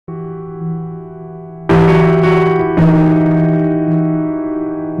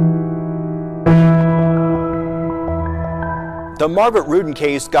The Margaret Rudin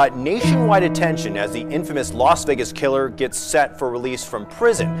case got nationwide attention as the infamous Las Vegas killer gets set for release from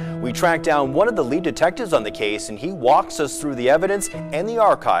prison. We tracked down one of the lead detectives on the case, and he walks us through the evidence and the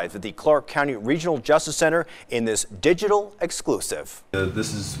archives at the Clark County Regional Justice Center in this digital exclusive.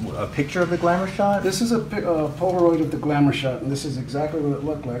 This is a picture of the glamour shot? This is a Polaroid of the glamour shot, and this is exactly what it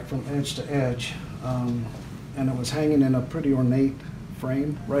looked like from edge to edge. And it was hanging in a pretty ornate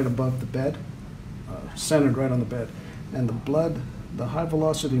frame right above the bed, centered right on the bed. And the blood, the high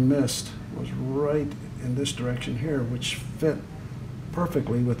velocity mist was right in this direction here, which fit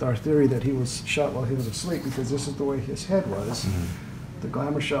perfectly with our theory that he was shot while he was asleep, because this is the way his head was. Mm-hmm. The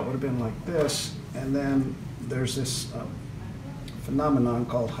glamour shot would have been like this, and then there's this phenomenon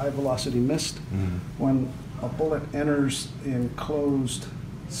called high velocity mist. Mm-hmm. When a bullet enters the enclosed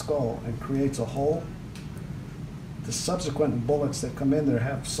skull and creates a hole, the subsequent bullets that come in there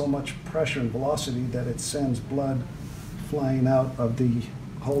have so much pressure and velocity that it sends blood flying out of the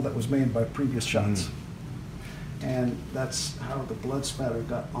hole that was made by previous shots. Mm-hmm. And that's how the blood spatter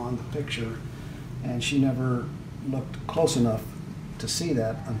got on the picture, and she never looked close enough to see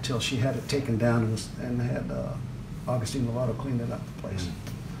that until she had it taken down and had Augustine Lovato clean it up the place.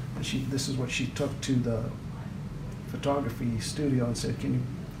 Mm-hmm. And this is what she took to the photography studio and said, "Can you,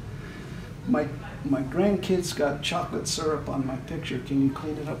 my grandkids got chocolate syrup on my picture, can you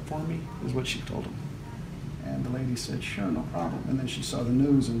clean it up for me?" is what she told him. And the lady said, "Sure, no problem." And then she saw the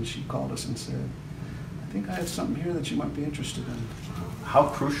news and she called us and said, "I think I have something here that you might be interested in." How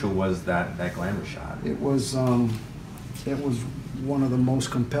crucial was that glamour shot? It was one of the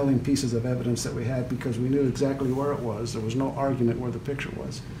most compelling pieces of evidence that we had, because we knew exactly where it was. There was no argument where the picture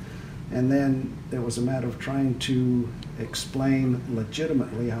was. And then it was a matter of trying to explain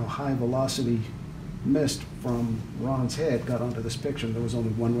legitimately how high velocity mist from Ron's head got onto this picture. There was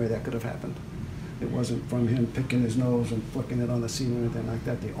only one way that could have happened. It wasn't from him picking his nose and flicking it on the scene or anything like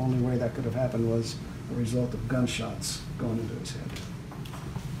that. The only way that could have happened was a result of gunshots going into his head.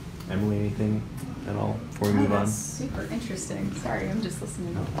 Emily, anything at all before we move on? That's super interesting. Sorry, I'm just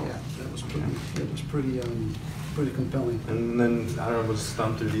listening. Yeah, that was pretty. It was pretty compelling. And then I don't know, was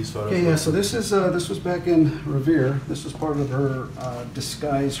thumbed through these photos. Yeah. So this was back in Revere. This was part of her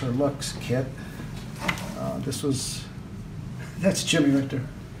disguise, her looks kit. That's Jimmy right there.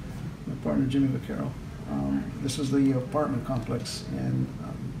 My partner, Jimmy Vaccaro. This was the apartment complex in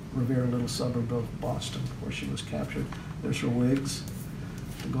Revere, a little suburb of Boston, where she was captured. There's her wigs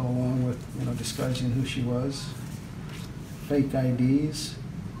to go along with, disguising who she was. Fake IDs.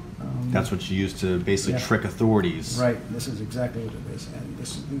 That's what she used to basically trick authorities. Right. This is exactly what it is. And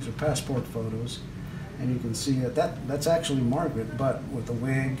these are passport photos, and you can see that's actually Margaret, but with a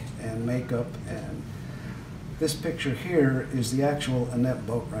wig and makeup. And this picture here is the actual Annette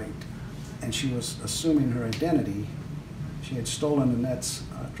Boatwright. And she was assuming her identity. She had stolen Annette's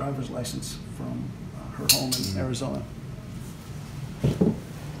driver's license from her home in Arizona.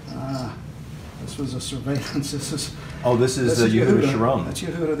 This was a surveillance. This is Yehuda Sharon. That's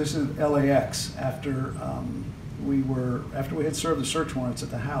Yehuda. This is LAX. After we had served the search warrants at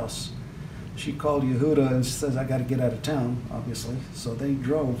the house, she called Yehuda and says, "I got to get out of town," obviously. So they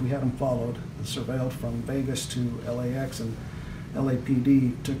drove. We had them followed and surveilled from Vegas to LAX, and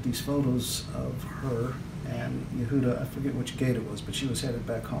LAPD took these photos of her and Yehuda. I forget which gate it was, but she was headed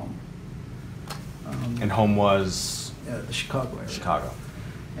back home. And home was? The Chicago area. Chicago.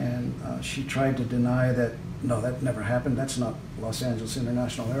 And she tried to deny that, no, that never happened. That's not Los Angeles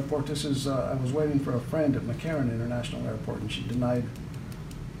International Airport. This is, I was waiting for a friend at McCarran International Airport, and she denied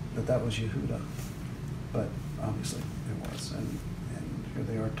that was Yehuda. But obviously it was. And here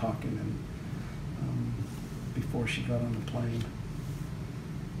they are talking, and before she got on the plane.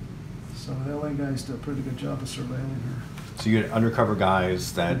 So the LA guys did a pretty good job of surveilling her. So you had undercover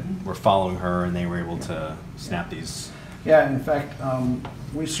guys that were following her, and they were able to snap these. Yeah, in fact,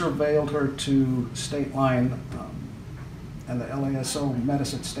 we surveilled her to State Line, and the LASO met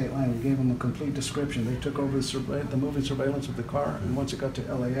us at State Line. We gave them a complete description. They took over the moving surveillance of the car, and once it got to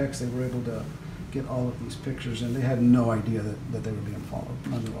LAX, they were able to get all of these pictures, and they had no idea that they were being followed,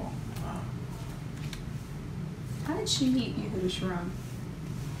 none at all. How did she meet Yehuda Sharon?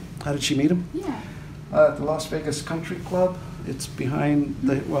 How did she meet him? Yeah. At the Las Vegas Country Club. It's behind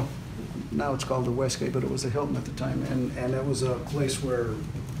the, well, now it's called the Westgate, but it was the Hilton at the time, and it was a place where,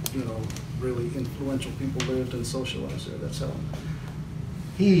 really influential people lived and socialized there. That's how.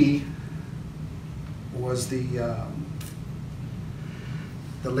 He was the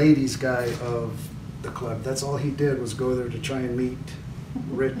ladies' guy of the club. That's all he did, was go there to try and meet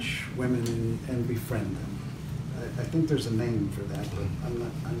rich women and befriend them. I think there's a name for that, but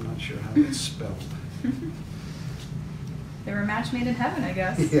I'm not sure how it's spelled. They were a match made in heaven, I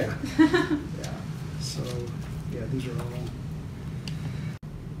guess. Yeah. Yeah. So, yeah, these are all.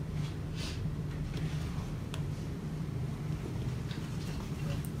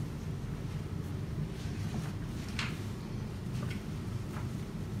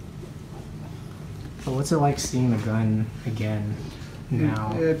 So what's it like seeing the gun again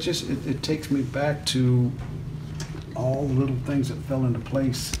now? It takes me back to all the little things that fell into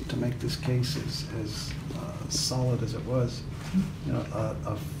place to make this case as solid as it was. You know,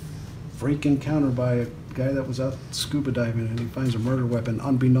 a freak encounter by a guy that was out scuba diving, and he finds a murder weapon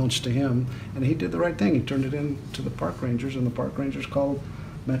unbeknownst to him, and he did the right thing. He turned it in to the park rangers, and the park rangers called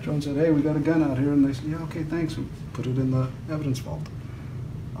Metro and said, "Hey, we got a gun out here," and they said, "Yeah, okay, thanks." We put it in the evidence vault.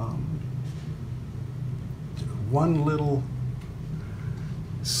 One little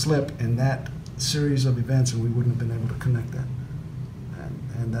slip in that series of events and we wouldn't have been able to connect that.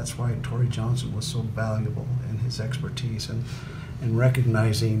 And that's why Torrey Johnson was so valuable in his expertise and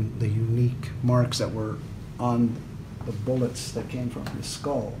recognizing the unique marks that were on the bullets that came from his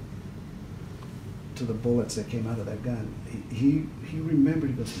skull to the bullets that came out of that gun. He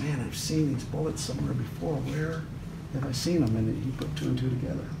remembered, he goes, "Man, I've seen these bullets somewhere before. Where have I seen them?" And he put two and two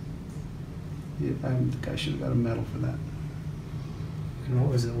together. The guy should have got a medal for that. And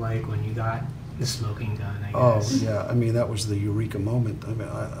what was it like when you got the smoking gun, I Oh, guess? yeah, I mean, that was the eureka moment.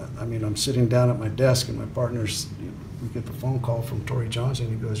 I mean, I'm sitting down at my desk and my partner's, we get the phone call from Torrey Johnson.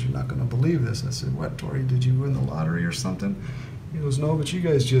 He goes, "You're not going to believe this." I said, "What, Torrey, did you win the lottery or something?" He goes, "No, but you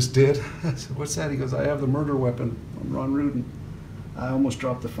guys just did." I said, "What's that?" He goes, "I have the murder weapon from Ron Rudin." I almost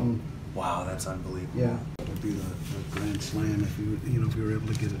dropped the phone. Wow, that's unbelievable. Yeah, it'll be the grand slam if if you were able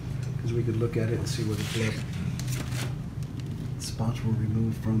to get it, because we could look at it and see where the blood spots were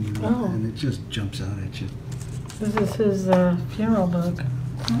removed from, and it just jumps out at you. This is his funeral book.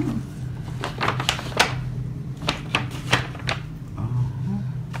 Oh.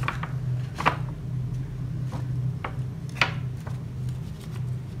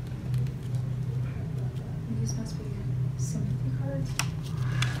 These must be sympathy cards.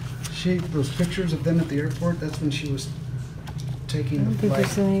 Those pictures of them at the airport, that's when she was I taking don't the think flight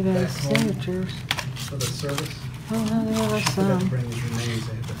there's any of back those home signatures. for the service. Oh, no, there was She forgot to some. bring his remains,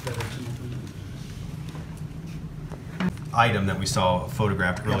 they had to FedEx them. Item that we saw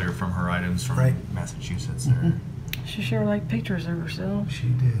photographed earlier from her items from Right. Massachusetts there. She sure liked pictures of herself. She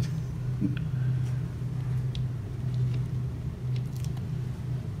did.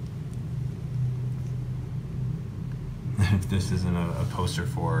 If this isn't a poster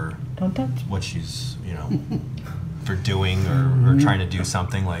for Don't touch. what she's, for doing or trying to do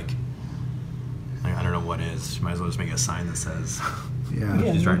something like I don't know what is. She might as well just make a sign that says Yeah.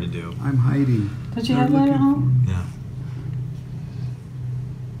 what she's trying to do. I'm hiding. Did you They're have that at looking home? Yeah.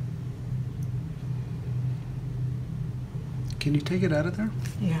 Can you take it out of there?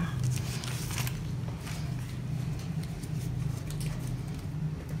 Yeah.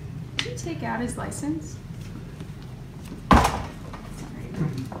 Did you take out his license?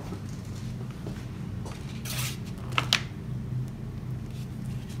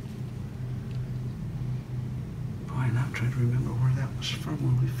 Boy, now I'm trying to remember where that was from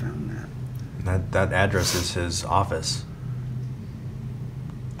when we found that. That address is his office.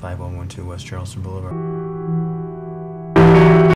 5112 West Charleston Boulevard.